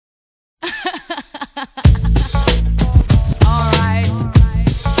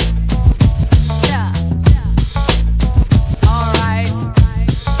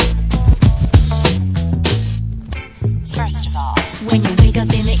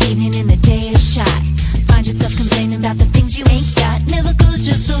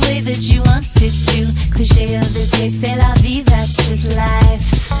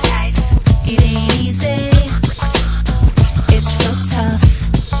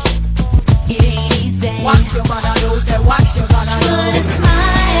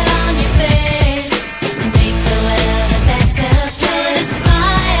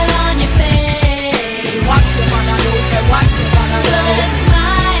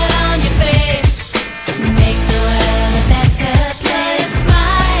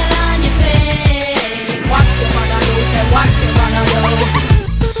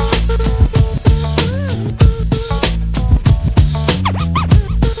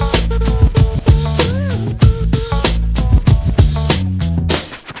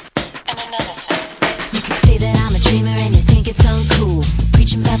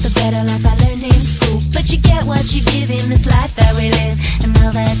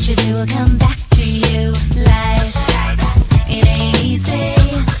you do will come back to you. Life, it ain't easy.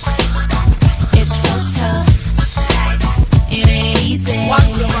 It's so tough. It ain't easy. What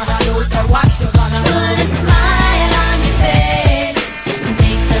you gonna do? Say what you gonna do? Put a smile on your face.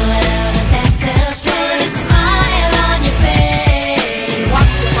 Make the world a better place. Put a smile on your face. What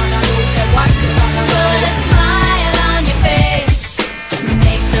you gonna do? Say what you gonna do? Put a smile on your face.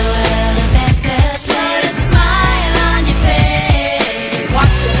 Make the world a better place. Put a smile on your face.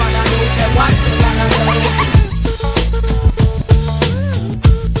 What you gonna do? Say what you gonna do?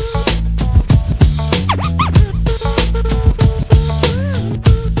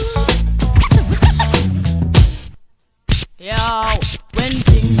 Yo, when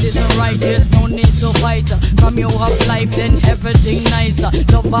things isn't right, there's no need to fight. From you have life, then everything nice.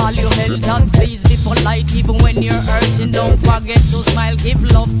 Love all your elders, please be polite. Even when you're hurting, don't forget to smile. Give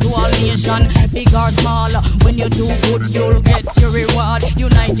love to all nation, big or small. When you do good, you'll get your reward.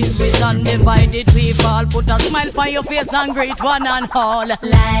 United we stand, divided we fall. Put a smile on your face and greet one and all.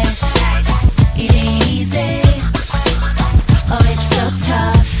 Life, it ain't easy. Oh, it's so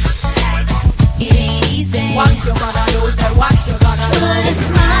tough. It ain't easy. What you gonna do? Say what you gonna do? Put a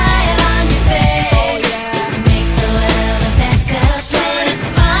smile on your face. Make the world a better place. Put a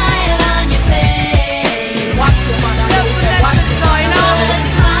smile on your face. What you gonna do? Say what you gonna do? Put a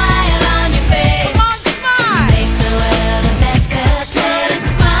smile on your face. Come on, smile. Make the world a better place. Put a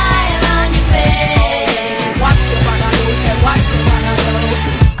smile on your face. What you gonna do? Say what you gonna do?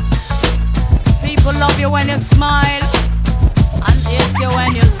 People love you when you smile and hate you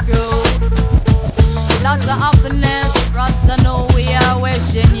when you screw. Lots of happiness, Rasta know we are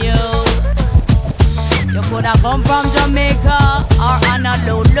wishing you. You could have come from Jamaica or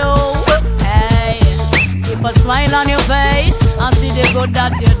Honolulu. Hey, keep a smile on your face and see the good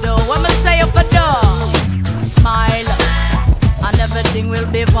that you do. When me say you for do, smile and everything will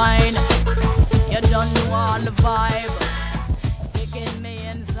be fine. You don't know all the vibes.